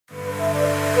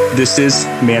This is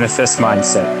Manifest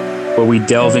Mindset, where we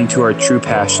delve into our true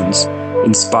passions,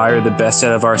 inspire the best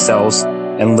out of ourselves,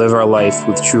 and live our life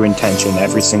with true intention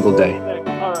every single day.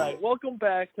 All right, welcome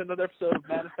back to another episode of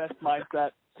Manifest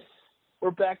Mindset.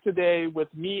 We're back today with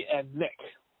me and Nick.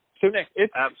 So, Nick,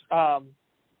 it's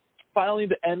finally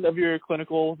the end of your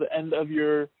clinical, the end of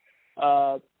your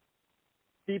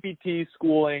CPT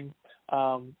schooling.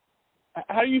 How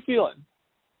are you feeling?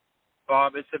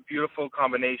 Bob, it's a beautiful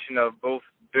combination of both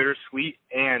bittersweet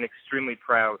and extremely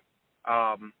proud.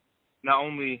 Not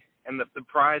only, and the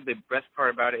pride, the best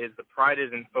part about it is the pride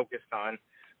isn't focused on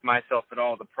myself at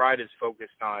all. The pride is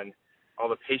focused on all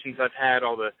the patients I've had,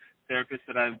 all the therapists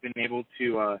that I've been able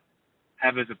to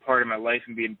have as a part of my life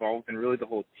and be involved in, really the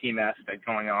whole team aspect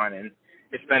going on. And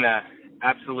it's been an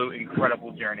absolute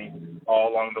incredible journey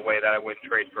all along the way that I wouldn't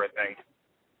trade for a thing.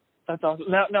 That's awesome.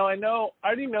 Now I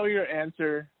already know your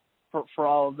answer for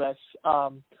all of this.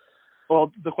 Well,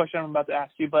 the question I'm about to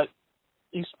ask you, but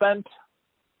you spent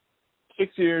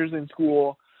 6 years in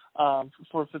school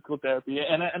for physical therapy,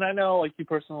 and I know, like, you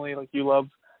personally, like, you love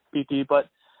PT, but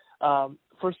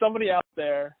for somebody out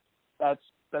there that's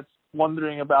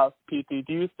wondering about PT,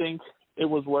 do you think it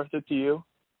was worth it to you?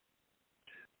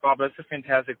 Bob, that's a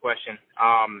fantastic question.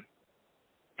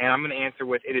 And I'm going to answer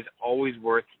with, it is always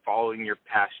worth following your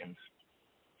passions.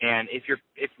 And if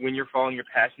when you're following your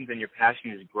passions and your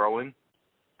passion is growing,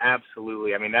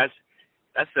 absolutely. I mean, that's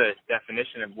the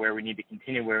definition of where we need to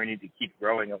continue, where we need to keep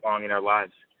growing along in our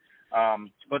lives.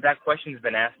 But that question has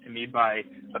been asked to me by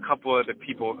a couple other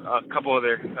people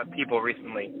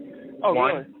recently. Oh,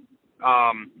 really?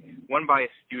 One by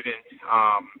a student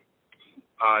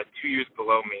 2 years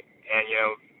below me, and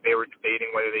they were debating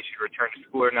whether they should return to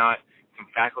school or not. Some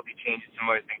faculty changes,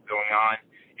 some other things going on,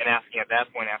 and asking at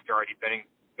that point, after already been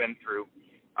through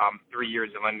 3 years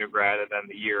of undergrad and then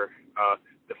the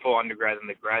full undergrad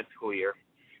and the grad school year,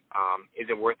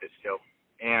 is it worth it still?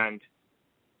 And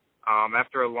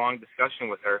after a long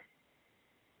discussion with her,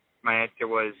 my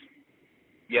answer was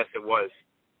yes, it was.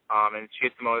 And she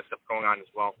had some other stuff going on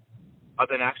as well.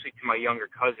 Then actually to my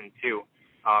younger cousin too.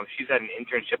 She's had an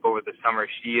internship over the summer.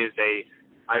 She is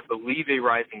I believe a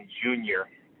rising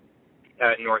junior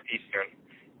at Northeastern,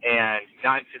 and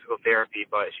not in physical therapy,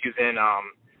 but she was in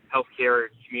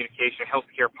healthcare communication,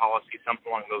 healthcare policy,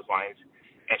 something along those lines.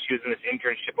 And she was in this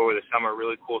internship over the summer, a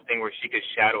really cool thing where she could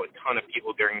shadow a ton of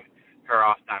people during her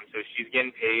off time. So she's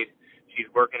getting paid.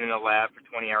 She's working in a lab for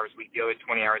 20 hours a week. The other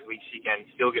 20 hours a week she can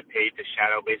still get paid to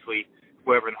shadow basically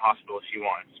whoever in the hospital she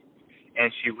wants. And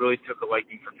she really took a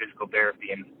liking for physical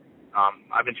therapy. And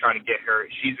I've been trying to get her.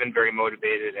 She's been very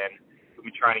motivated, and we've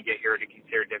been trying to get her to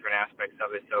consider different aspects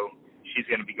of it. So she's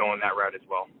going to be going that route as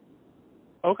well.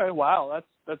 Okay, wow. That's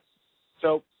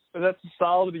a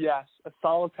solid yes. A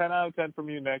solid 10 out of 10 from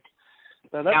you, Nick.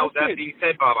 Now, that being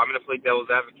said, Bob, I'm going to play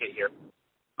devil's advocate here.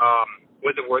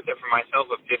 Was it worth it for myself?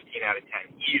 A 15 out of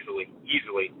 10.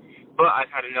 Easily. But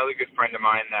I've had another good friend of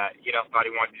mine that, thought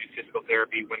he wanted to do physical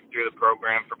therapy, went through the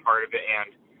program for part of it,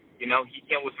 and, he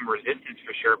came with some resistance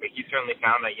for sure, but he certainly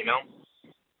found that,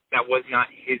 that was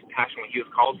not his passion, what he was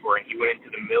called for, and he went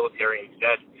into the military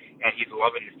instead, and he's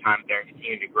loving his time there and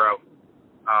continuing to grow.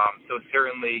 So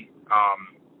certainly,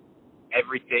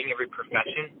 every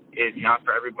profession is not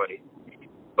for everybody.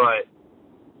 But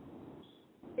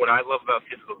what I love about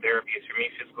physical therapy is, for me,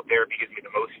 physical therapy gives me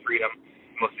the most freedom,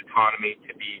 the most autonomy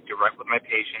to be direct with my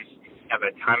patients, have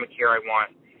the time of care I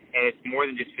want, and it's more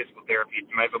than just physical therapy.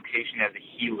 It's my vocation as a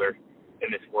healer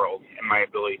in this world and my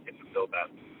ability to fulfill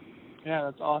that. Yeah,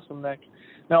 that's awesome, Nick.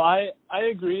 No, I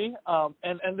agree,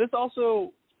 and this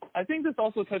also, I think this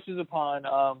also touches upon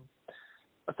a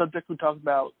subject we talked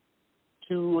about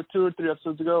two or three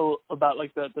episodes ago about,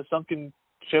 like, the sunken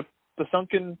ship, the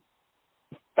sunken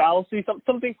fallacy,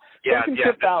 something. Sunken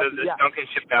ship fallacy. The sunken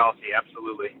ship fallacy,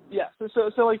 absolutely. Yeah.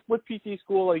 So like with PT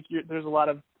school, like there's a lot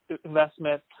of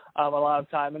investment, a lot of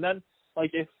time, and then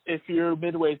like if you're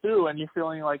midway through and you're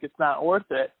feeling like it's not worth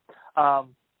it,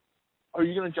 are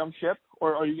you going to jump ship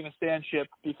or are you going to stay on ship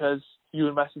because you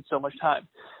invested so much time?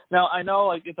 Now I know,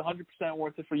 like, it's 100%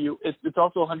 worth it for you. It's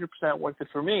also 100% worth it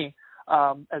for me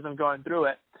as I'm going through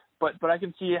it. But I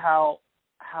can see how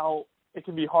it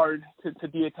can be hard to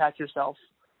detach yourself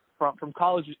from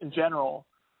college in general,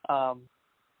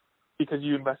 because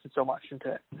you invested so much into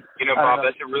it. Bob,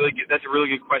 that's a really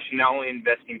good question. Not only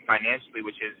investing financially,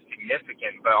 which is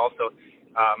significant, but also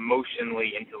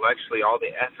emotionally, intellectually, all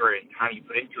the effort and time you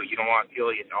put into it. You don't want to feel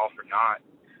like it's all for naught.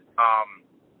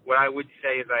 What I would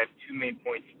say is I have two main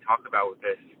points to talk about with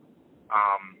this.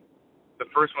 The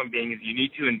first one being is you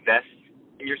need to invest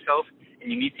in yourself, and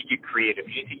you need to get creative.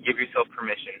 You need to give yourself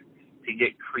permission to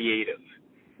get creative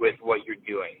with what you're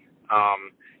doing.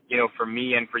 For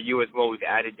me and for you as well, we've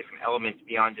added different elements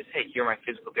beyond just, hey, here are my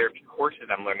physical therapy courses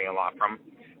I'm learning a lot from.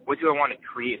 What do I want to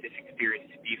create this experience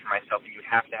to be for myself? And you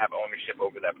have to have ownership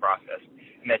over that process.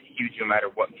 And that's huge no matter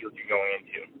what field you're going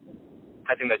into.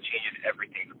 I think that changes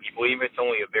everything for people, even if it's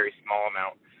only a very small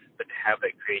amount, but to have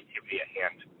that creativity at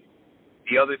hand.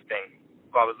 The other thing,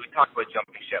 Bob, is we talked about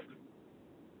jumping ship.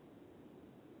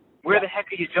 Where the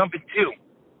heck are you jumping to?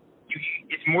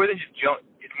 It's more than just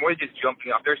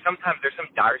jumping off. There's some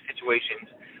dire situations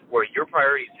where your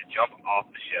priority is to jump off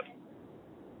the ship.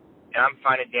 And I'm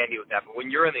fine and dandy with that. But when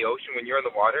you're in the ocean, when you're in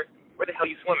the water, where the hell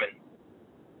are you swimming?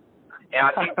 And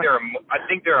I think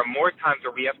there are more times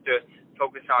where we have to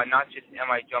focus on not just am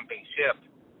I jumping ship,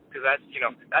 because that's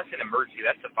an emergency.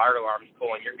 That's the fire alarm's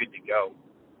pulling. You're good to go.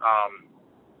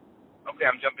 Okay,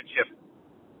 I'm jumping ship.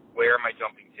 Where am I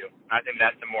jumping to? I think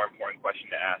that's the more important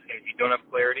question to ask. And if you don't have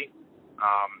clarity,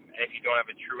 and if you don't have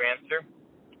a true answer,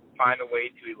 find a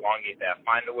way to elongate that.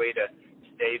 Find a way to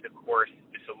stay the course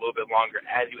just a little bit longer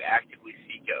as you actively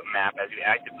seek a map, as you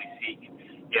actively seek,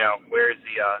 where's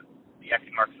the X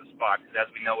marks the spot. Because as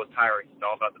we know with pirates, it's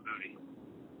all about the booty.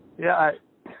 Yeah,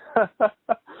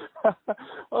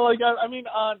 well,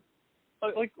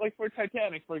 for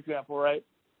Titanic, for example, right?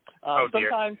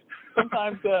 Sometimes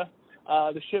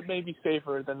the ship may be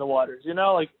safer than the waters.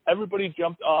 Everybody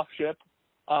jumped off ship,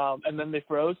 and then they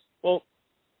froze. Well,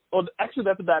 actually,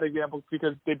 that's a bad example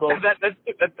because they both.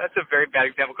 That's a very bad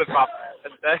example because Bob.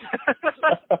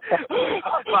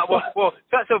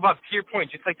 So Bob, to your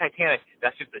point, just like Titanic,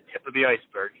 that's just the tip of the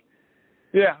iceberg.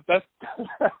 Yeah, that's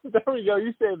there we go.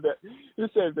 You saved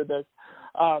it, Nick.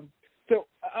 So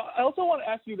I also want to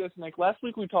ask you this, Nick. Last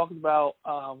week we talked about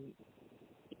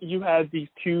you had these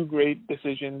two great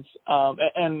decisions,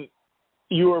 and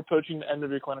you were approaching the end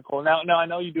of your clinical. Now I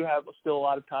know you do have still a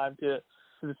lot of time to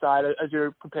decide as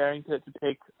you're preparing to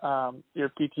take your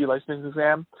PT license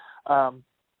exam.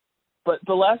 But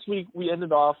the last week we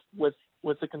ended off with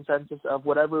the consensus of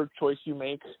whatever choice you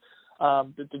make,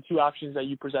 the two options that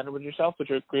you presented with yourself,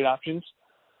 which are great options.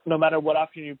 No matter what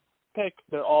option you pick,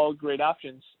 they're all great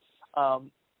options.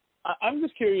 I'm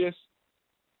just curious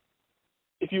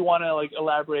if you want to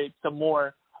elaborate some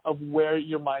more of where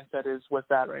your mindset is with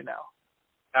that right now.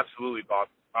 Absolutely, Bob.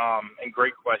 And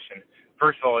great question.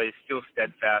 First of all, it's still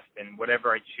steadfast in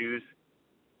whatever I choose.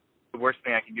 The worst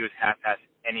thing I can do is half-ass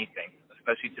anything,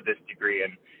 especially to this degree.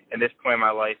 And in this point in my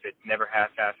life, it's never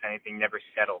half-ass anything, never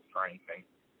settle for anything.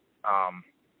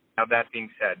 Now, that being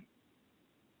said,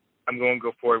 I'm going to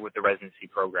go forward with the residency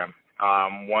program,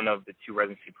 one of the two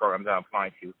residency programs I'm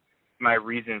applying to. My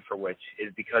reason for which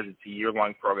is because it's a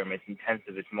year-long program. It's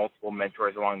intensive. It's multiple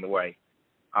mentors along the way.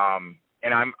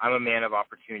 And I'm a man of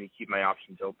opportunity to keep my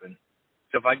options open.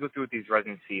 So if I go through with these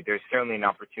residency, there's certainly an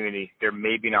opportunity. There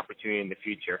may be an opportunity in the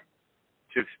future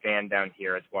to expand down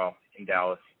here as well in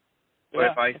Dallas.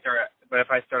 Yeah. But if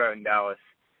I start out in Dallas,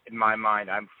 in my mind,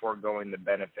 I'm foregoing the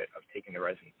benefit of taking the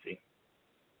residency.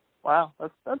 Wow,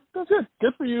 that's good.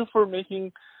 Good for you for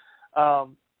making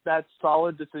that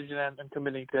solid decision and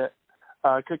committing to it.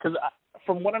 Because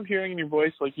from what I'm hearing in your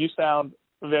voice, you sound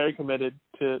very committed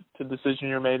to the decision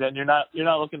you made, and you're not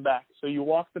looking back. So you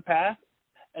walk the path,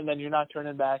 and then you're not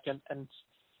turning back and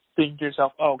thinking to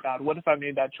yourself, oh God, what if I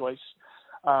made that choice?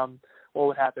 What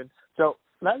would happen? So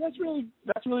that's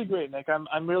really great, Nick.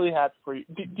 I'm really happy for you.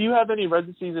 Do you have any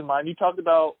residencies in mind? You talked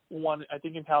about one, I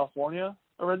think, in California,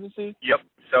 a residency. Yep.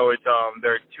 So it's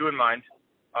there are two in mind.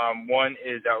 One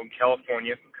is out in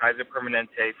California, Kaiser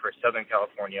Permanente for Southern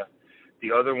California. The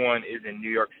other one is in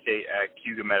New York State at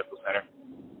Cuba Medical Center,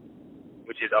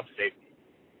 which is upstate.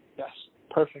 Yes,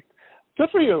 perfect. Good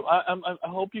for you. I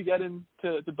hope you get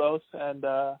into both, and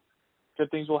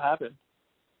good things will happen.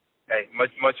 Hey,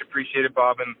 much appreciated,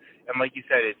 Bob. And like you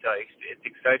said, it's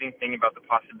exciting thing about the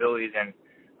possibilities, and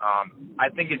I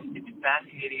think it's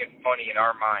fascinating and funny in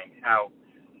our mind how,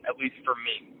 at least for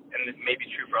me, and this may be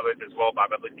true for others as well,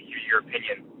 Bob, I'd like to hear your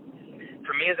opinion.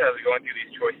 For me, as I was going through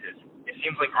these choices, it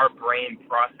seems like our brain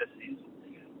processes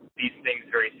these things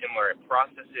very similar. It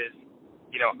processes,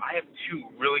 I have two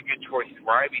really good choices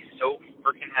where I'd be so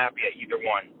freaking happy at either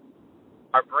one.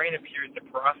 Our brain appears to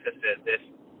process this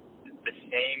the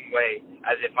same way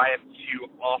as if I have two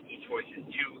awful choices,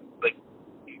 two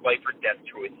life or death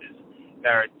choices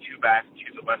that are two bad,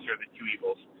 choose the lesser of the two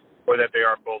evils, or that they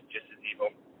are both just as evil.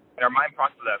 And our mind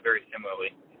processes that very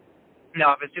similarly.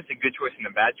 Now, if it's just a good choice and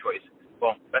a bad choice,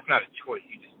 well, that's not a choice.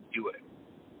 You just do it.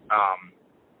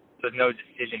 There's no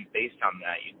decision based on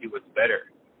that. You do what's better.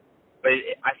 But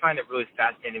I find it really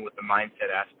fascinating with the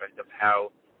mindset aspect of how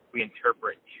we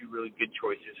interpret two really good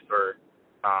choices for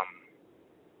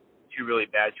two two really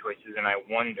bad choices, and I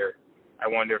wonder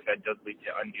if that does lead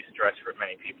to undue stress for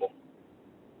many people.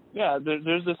 Yeah,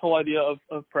 there's this whole idea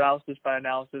of paralysis by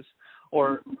analysis,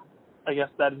 or I guess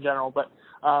that in general. But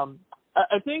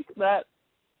I think that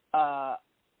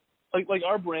like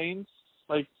our brains,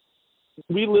 like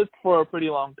we lived for a pretty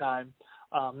long time.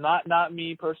 Not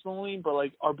me personally, but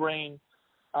like our brain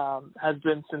has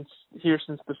been since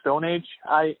the Stone Age,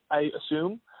 I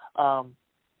assume,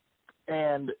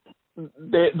 and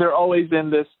they're always in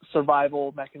this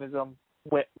survival mechanism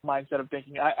mindset of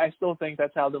thinking. I still think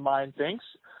that's how the mind thinks,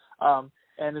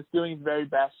 and it's doing its very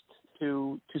best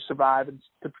to survive and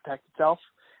to protect itself.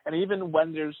 And even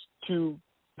when there's two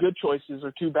good choices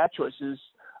or two bad choices,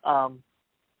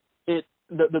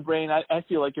 the brain, I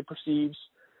feel like it perceives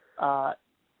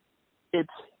it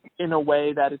in a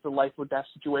way that it's a life or death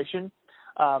situation.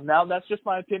 Now that's just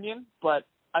my opinion, but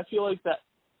I feel like that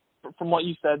from what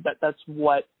you said, that's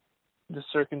what the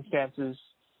circumstances,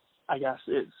 I guess,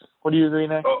 is. What do you agree,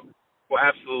 Nick? Oh, well,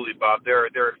 absolutely, Bob. There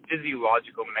are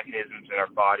physiological mechanisms in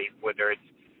our body, whether it's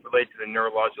related to the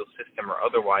neurological system or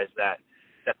otherwise, that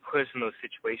put us in those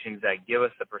situations that give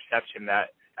us the perception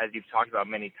that, as you've talked about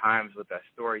many times with that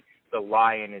story, the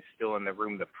lion is still in the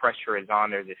room, the pressure is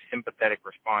on, there's this sympathetic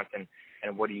response, and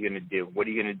what are you going to do? What are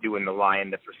you going to do when the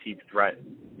lion, the perceived threat,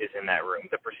 is in that room,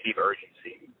 the perceived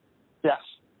urgency? Yes.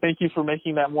 Thank you for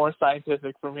making that more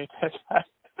scientific for me.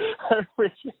 I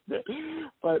appreciate it.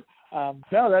 But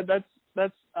no,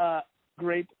 that's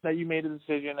great that you made a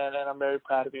decision, and I'm very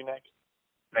proud of you, Nick.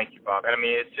 Thank you, Bob. And I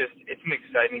mean, it's an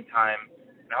exciting time.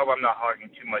 And I hope I'm not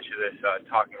hogging too much of this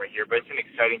talking right here, but it's an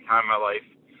exciting time in my life.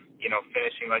 You know,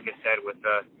 finishing, like I said, with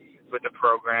the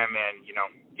program, and you know,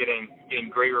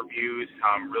 getting great reviews,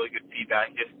 really good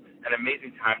feedback. Just an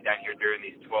amazing time down here during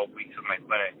these 12 weeks of my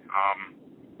clinic.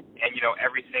 And you know,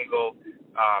 every single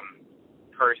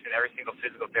person, every single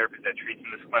physical therapist that treats in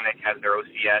this clinic has their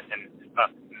OCS and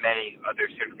many other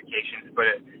certifications. But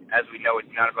as we know,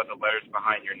 it's not about the letters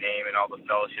behind your name and all the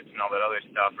fellowships and all that other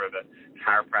stuff, or the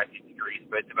chiropractic degrees,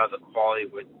 but it's about the quality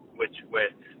with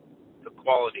the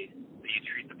quality that you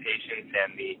treat the patients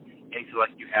and the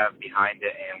intellect you have behind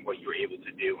it and what you were able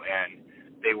to do. And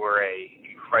they were a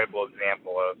incredible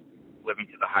example of living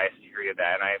to the highest degree of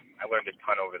that. And I learned a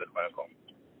ton over the clinical.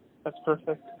 That's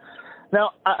perfect.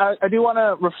 Now, I do want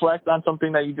to reflect on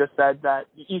something that you just said. That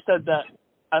you said that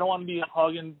I don't want to be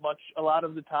hogging a lot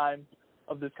of the time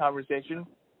of this conversation.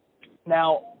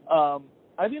 Now,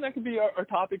 I think that could be our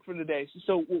topic for today.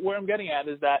 So where I'm getting at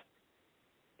is that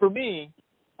for me,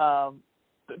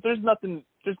 there's nothing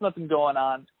going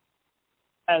on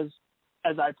as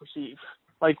I perceive.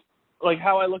 Like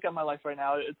how I look at my life right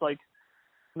now, it's like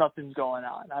nothing's going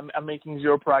on. I'm making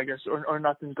zero progress or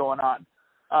nothing's going on.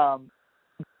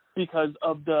 Because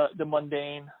of the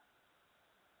mundane,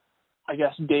 I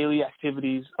guess, daily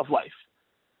activities of life.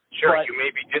 Sure, you may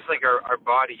be, just like our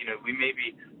body, you know, we may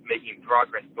be making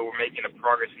progress, but we're making a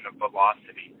progress in a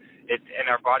velocity. And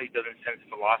our body doesn't sense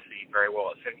velocity very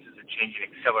well. It senses a change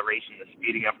in acceleration, the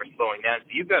speeding up or slowing down.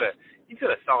 So you've got a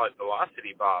solid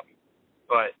velocity, Bob,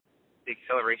 but the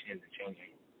acceleration isn't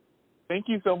changing.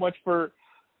 Thank you so much for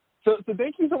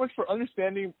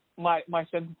understanding my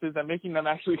sentences and making them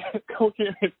actually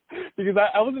coherent, because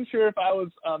I wasn't sure if I was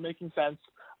making sense.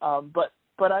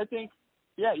 But I think,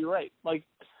 yeah, you're right. Like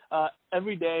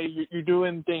every day you're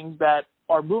doing things that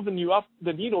are moving you up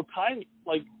the needle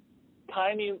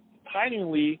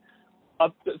tinily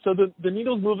up. So the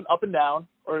needle's moving up and down,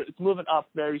 or it's moving up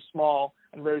very small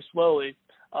and very slowly.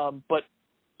 But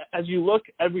as you look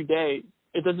every day,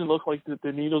 it doesn't look like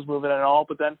the needle's moving at all.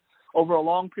 But then over a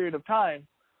long period of time,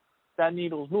 that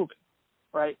needle's moving,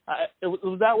 right?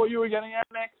 Was that what you were getting at,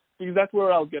 Nick? Because that's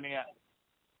where I was getting at.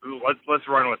 Ooh, let's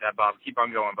run with that, Bob. Keep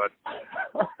on going, bud.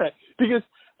 All right. Because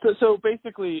so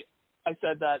basically, I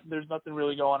said that there's nothing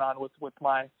really going on with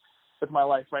my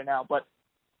life right now, but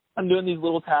I'm doing these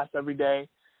little tasks every day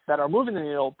that are moving the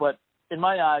needle. But in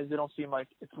my eyes, they don't seem like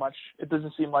it's much. It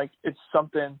doesn't seem like it's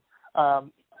something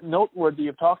noteworthy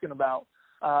of talking about.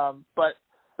 But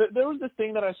there was this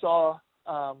thing that I saw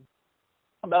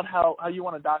about how you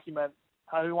want to document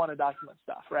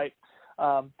stuff, right?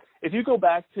 If you go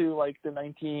back to like the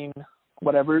 19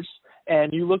 whatevers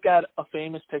and you look at a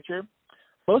famous picture,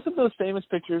 most of those famous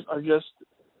pictures are just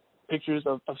pictures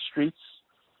of streets,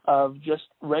 of just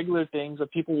regular things,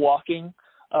 of people walking,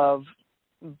 of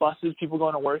buses, people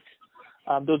going to work.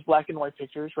 Those black and white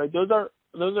pictures, right? Those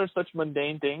are such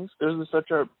mundane things. Those are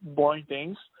such boring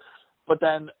things. But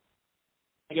then,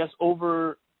 I guess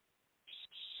over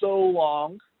so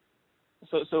long,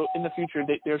 so in the future,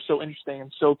 they're so interesting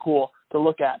and so cool to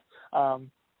look at. And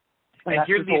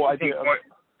here's the whole idea.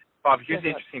 Bob, here's the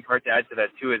interesting part to add to that,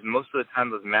 too, is most of the time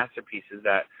those masterpieces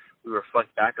that we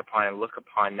reflect back upon and look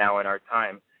upon now in our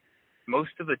time,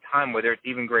 most of the time, whether it's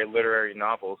even great literary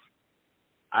novels,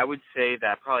 I would say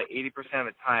that probably 80% of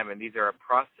the time, and these are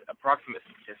approximate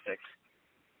statistics,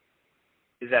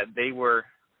 is that they were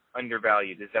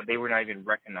undervalued, is that they were not even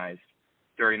recognized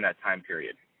during that time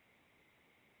period.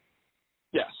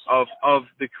 Yes. Of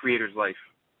the creator's life.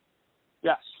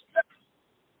 Yes.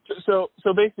 So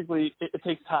basically, it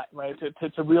takes time, right,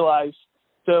 to realize.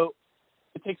 So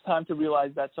it takes time to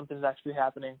realize that something's actually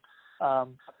happening,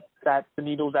 that the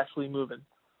needle's actually moving.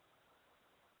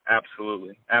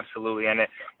 Absolutely, and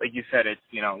like you said, it's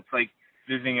it's like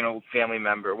visiting an old family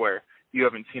member where you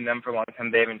haven't seen them for a long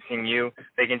time, they haven't seen you.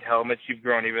 They can tell how much you've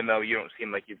grown, even though you don't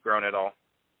seem like you've grown at all.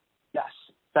 Yes,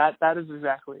 that is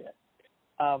exactly it.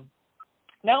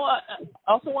 Now, I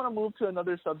also want to move to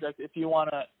another subject. If you want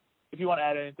to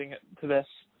add anything to this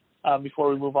before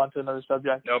we move on to another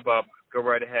subject. No, Bob, go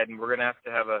right ahead. And we're gonna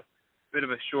have a bit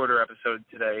of a shorter episode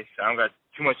today, so I don't got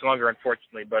too much longer,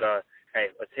 unfortunately. But hey,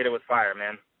 let's hit it with fire,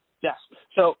 man. Yes.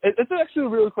 So it's actually a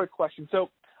really quick question. So,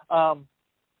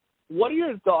 what are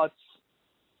your thoughts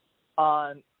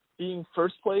on being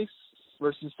first place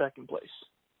versus second place?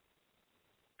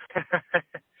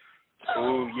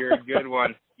 Ooh, you're a good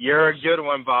one. You're a good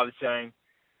one, Bob Chang.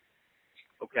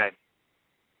 Okay.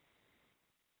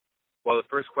 Well, the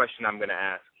first question I'm going to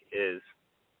ask is,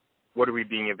 what are we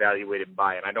being evaluated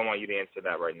by? And I don't want you to answer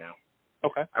that right now.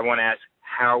 Okay. I want to ask,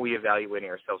 how are we evaluating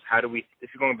ourselves? How do we, this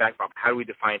is going back, Bob, how do we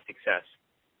define success?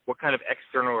 What kind of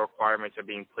external requirements are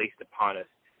being placed upon us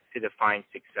to define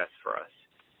success for us?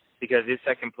 Because is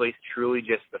second place truly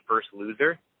just the first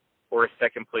loser, or is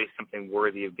second place something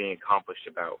worthy of being accomplished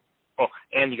about? Oh,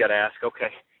 and you got to ask, okay,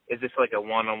 is this like a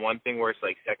one-on-one thing where it's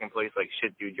like second place, like,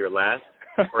 shit, dude, you're last?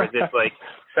 Or is this like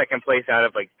second place out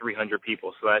of like 300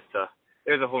 people? So that's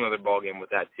there's a whole other ballgame with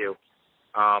that too.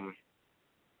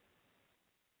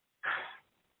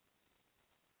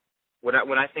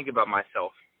 When I think about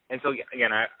myself, and so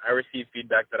again, I receive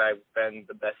feedback that I've been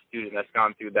the best student that's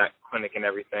gone through that clinic and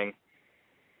everything.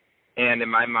 And in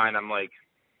my mind, I'm like,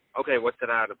 okay, what's it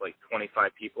out of like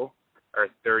 25 people or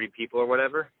 30 people or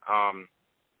whatever?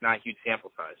 Not a huge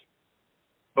sample size.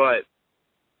 But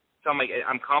so I'm like,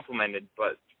 I'm complimented,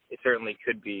 but it certainly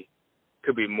could be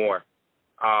more.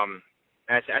 And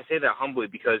I say that humbly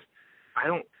because I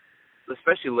don't,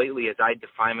 especially lately as I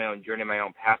define my own journey, my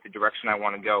own path, the direction I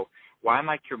want to go, why am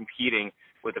I competing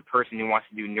with a person who wants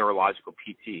to do neurological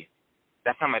PT?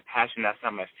 That's not my passion. That's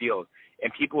not my field.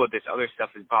 And people with this other stuff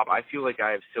is, Bob, I feel like I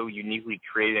have so uniquely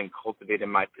created and cultivated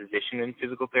my position in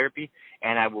physical therapy,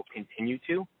 and I will continue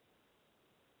to.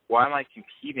 Why am I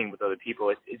competing with other people?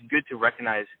 It's good to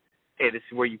recognize, hey, this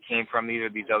is where you came from. These are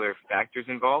these other factors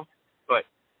involved. But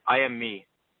I am me,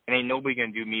 and ain't nobody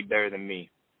going to do me better than me.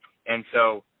 And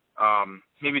so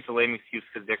maybe it's a lame excuse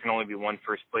because there can only be one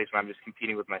first place when I'm just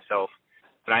competing with myself.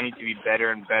 But I need to be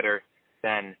better and better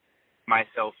than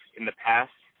myself in the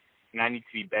past, and I need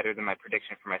to be better than my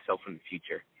prediction for myself in the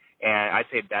future. And I'd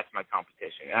say that's my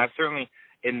competition. And I've certainly,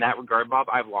 in that regard, Bob,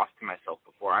 I've lost to myself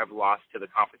before. I've lost to the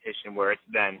competition where it's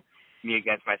been me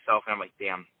against myself, and I'm like,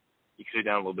 damn, you could have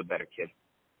done a little bit better, kid.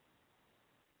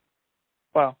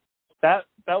 Wow. That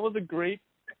was a great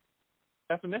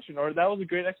definition, or that was a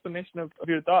great explanation of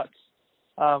your thoughts.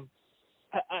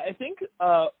 I think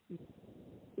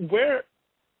where,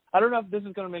 I don't know if this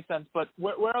is going to make sense, but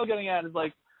where I'm getting at is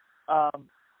like,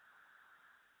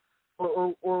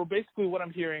 or basically what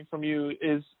I'm hearing from you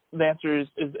is the answer is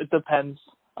it depends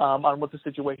on what the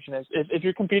situation is. If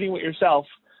you're competing with yourself,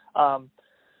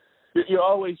 you're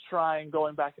always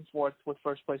going back and forth with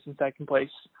first place and second place.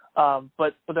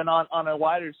 But then on a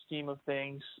wider scheme of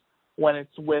things, when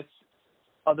it's with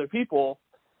other people,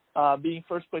 being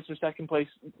first place or second place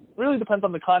really depends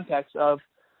on the context of,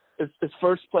 is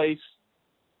first place,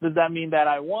 does that mean that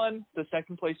I won? The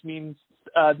second place means,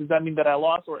 does that mean that I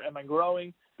lost, or am I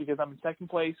growing because I'm in second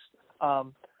place?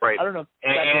 Right. I don't know.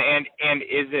 And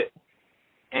is it,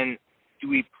 and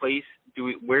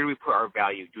where do we put our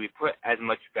value? Do we put as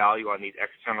much value on these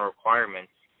external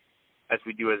requirements as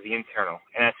we do as the internal?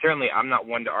 And certainly I'm not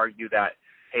one to argue that,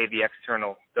 hey, the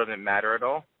external doesn't matter at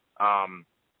all,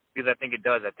 because I think it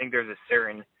does. I think there's a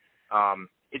certain,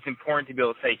 it's important to be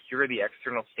able to say, here are the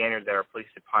external standards that are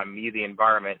placed upon me, the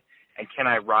environment, and can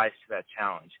I rise to that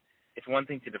challenge? It's one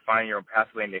thing to define your own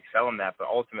pathway and to excel in that, but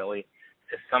ultimately,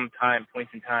 to some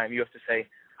points in time, you have to say,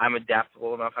 I'm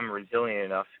adaptable enough, I'm resilient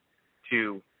enough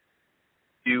to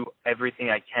do everything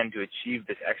I can to achieve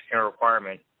this external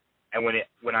requirement. And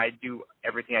when I do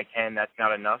everything I can, that's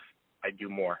not enough, I do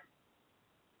more.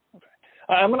 Okay.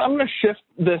 I'm gonna shift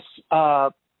this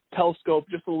telescope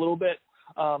just a little bit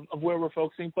of where we're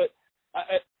focusing, but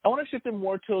I want to shift it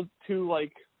more to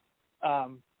like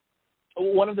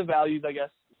one of the values, I guess,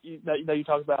 that you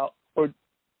talk about, or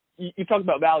you talk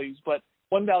about values, but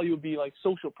one value would be like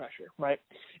social pressure, right?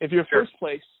 If you're first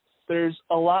place, there's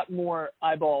a lot more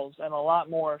eyeballs and a lot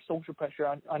more social pressure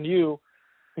on you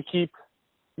to keep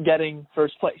getting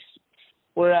first place.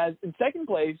 Whereas in second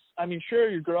place, I mean, sure,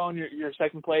 you're growing your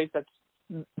second place, that's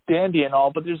dandy and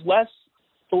all, but there's less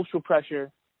social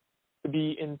pressure to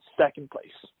be in second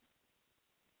place.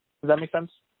 Does that make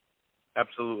sense?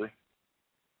 Absolutely.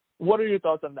 What are your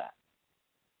thoughts on that?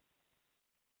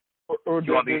 Or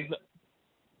do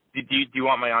you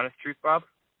want my honest truth, Bob?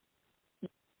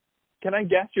 Can I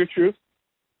guess your truth?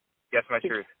 Guess my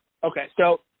truth. Okay,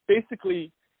 so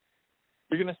basically,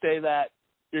 you're going to say that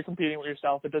you're competing with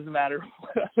yourself. It doesn't matter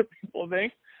what other people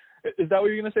think. Is that what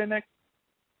you're going to say, Nick?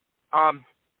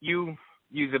 You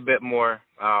use a bit more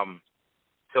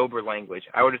sober language.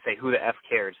 I would just say, who the F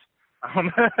cares?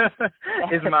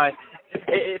 Is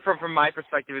from my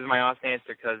perspective, is my honest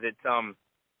answer, because it's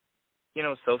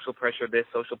social pressure this,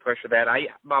 social pressure that.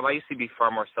 Bob, I used to be far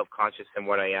more self-conscious than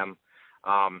what I am,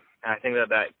 and I think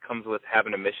that comes with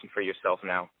having a mission for yourself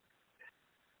now.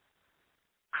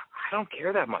 I don't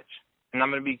care that much, and I'm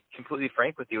going to be completely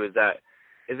frank with you. Is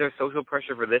there social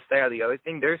pressure for this, that, or the other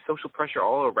thing? There's social pressure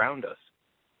all around us.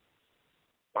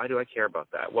 Why do I care about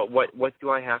that? What do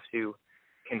I have to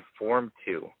conform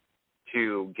to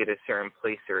get a certain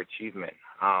place or achievement?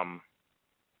 I'm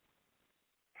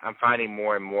finding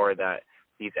more and more that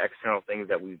these external things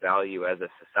that we value as a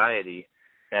society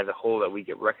and as a whole that we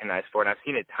get recognized for, and I've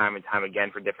seen it time and time again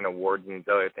for different awards and these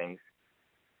other things,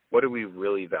 what are we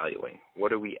really valuing?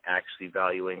 What are we actually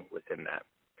valuing within that?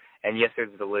 And yes, there's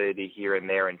validity here and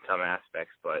there in some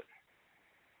aspects, but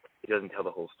it doesn't tell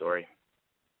the whole story.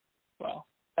 Wow.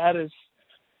 That is,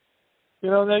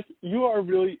 Nick, you are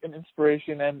really an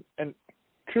inspiration and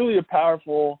truly a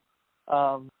powerful,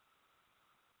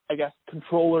 I guess,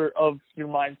 controller of your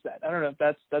mindset. I don't know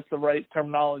if that's the right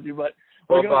terminology, but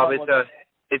well, Bob,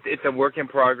 it's a work in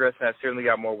progress, and I've certainly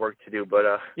got more work to do. But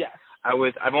yes,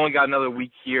 I've only got another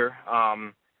week here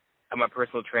at my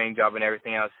personal training job and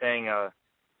everything. I was saying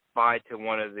bye to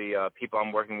one of the people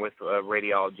I'm working with, a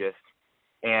radiologist,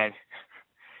 and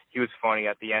he was funny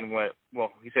at the end.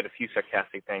 He said a few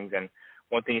sarcastic things, and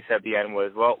one thing he said at the end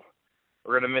was, "Well,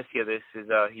 we're gonna miss you. This is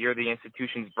you're the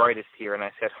institution's brightest here." And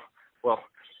I said, "Well,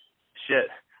 shit.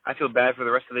 I feel bad for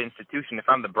the rest of the institution. If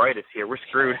I'm the brightest here, we're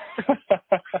screwed."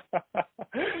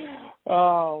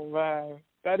 Oh man,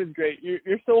 that is great.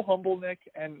 You're so humble, Nick,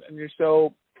 and you're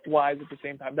so wise at the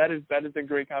same time. That is a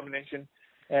great combination,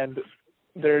 and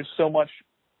there's so much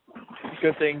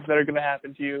good things that are going to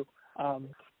happen to you.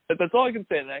 That's all I can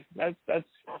say, Nick.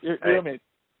 You're amazing.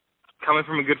 Coming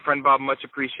from a good friend, Bob, much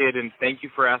appreciated, and thank you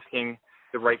for asking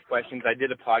the right questions. I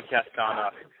did a podcast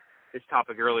on this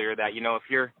topic earlier that,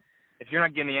 if you're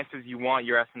not getting the answers you want,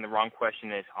 you're asking the wrong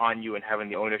question, and it's on you and having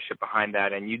the ownership behind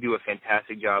that, and you do a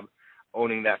fantastic job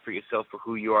owning that for yourself, for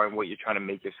who you are and what you're trying to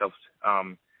make yourself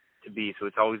to be. So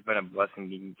it's always been a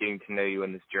blessing getting to know you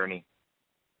in this journey.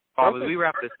 Bob, as we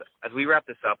wrap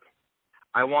this up,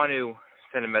 I want to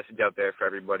send a message out there for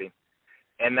everybody,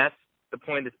 and that's the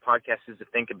point of this podcast, is to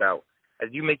think about, as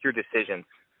you make your decisions,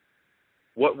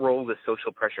 what role does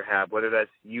social pressure have, whether that's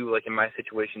you, like in my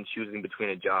situation, choosing between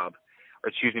a job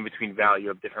or choosing between value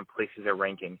of different places or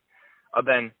ranking.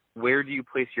 Then where do you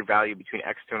place your value between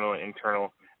external and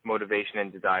internal motivation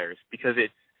and desires? Because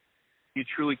you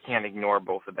truly can't ignore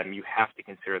both of them. You have to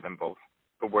consider them both.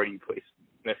 But where do you place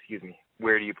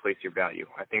your value?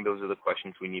 I think those are the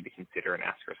questions we need to consider and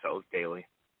ask ourselves daily.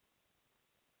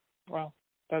 Wow,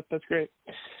 that's great.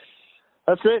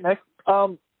 That's great, Nick.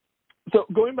 So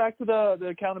going back to the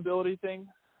accountability thing.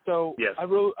 So yes. I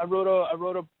wrote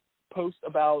a post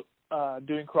about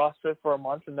doing CrossFit for a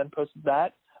month and then posted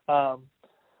that.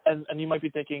 And you might be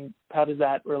thinking, how does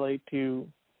that relate to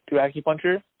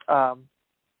acupuncture?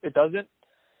 It doesn't,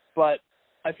 but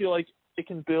I feel like it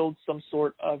can build some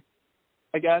sort of,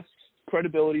 I guess,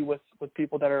 credibility with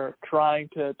people that are trying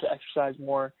to exercise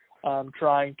more,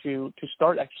 trying to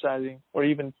start exercising, or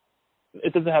even,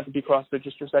 it doesn't have to be CrossFit,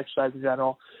 just exercise in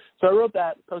general. So I wrote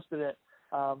that, posted it,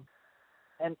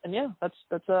 and yeah, that's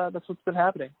what's been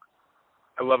happening.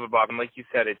 I love it, Bob. And like you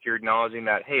said, you're acknowledging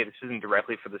that, hey, this isn't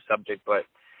directly for the subject, but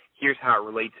here's how it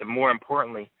relates. And more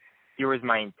importantly, here is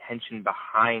my intention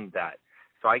behind that.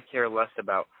 So I care less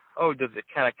about, does it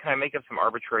can I make up some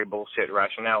arbitrary bullshit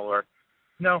rationale, or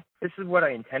no, this is what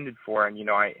I intended for, and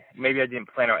maybe I didn't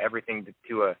plan out everything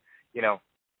to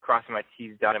crossing my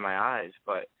T's, dotting my I's,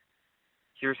 but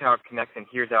here's how it connects and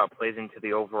here's how it plays into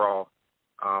the overall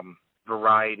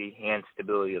variety and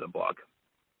stability of the blog.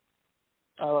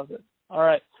 I love it. All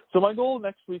right. So my goal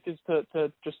next week is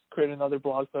to just create another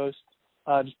blog post,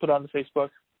 just put it on Facebook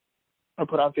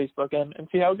and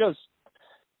see how it goes.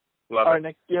 Love All it. right,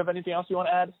 Nick, do you have anything else you want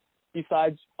to add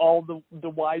besides all the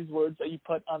wise words that you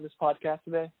put on this podcast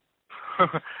today?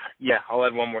 Yeah, I'll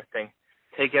add one more thing.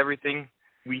 Take everything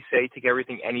we say, take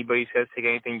everything anybody says, take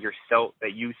anything yourself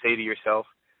that you say to yourself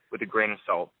with a grain of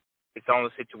salt. It's all in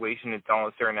the situation. It's all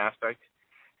in a certain aspect.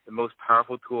 The most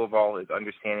powerful tool of all is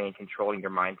understanding and controlling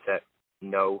your mindset.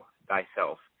 Know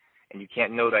thyself. And you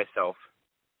can't know thyself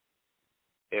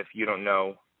if you don't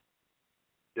know.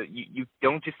 You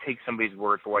don't just take somebody's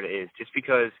word for what it is. Just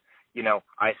because,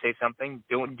 I say something,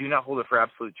 do not hold it for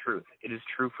absolute truth. It is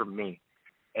true for me.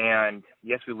 And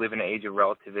yes, we live in an age of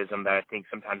relativism that I think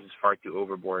sometimes is far too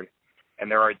overboard.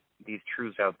 And there are these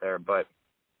truths out there, but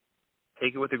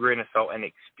take it with a grain of salt and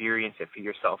experience it for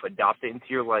yourself. Adopt it into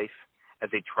your life as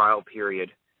a trial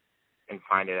period and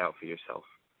find it out for yourself.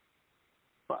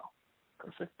 Wow.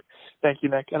 Perfect. Thank you,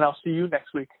 Nick. And I'll see you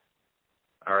next week.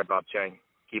 All right, Bob Chang.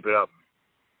 Keep it up.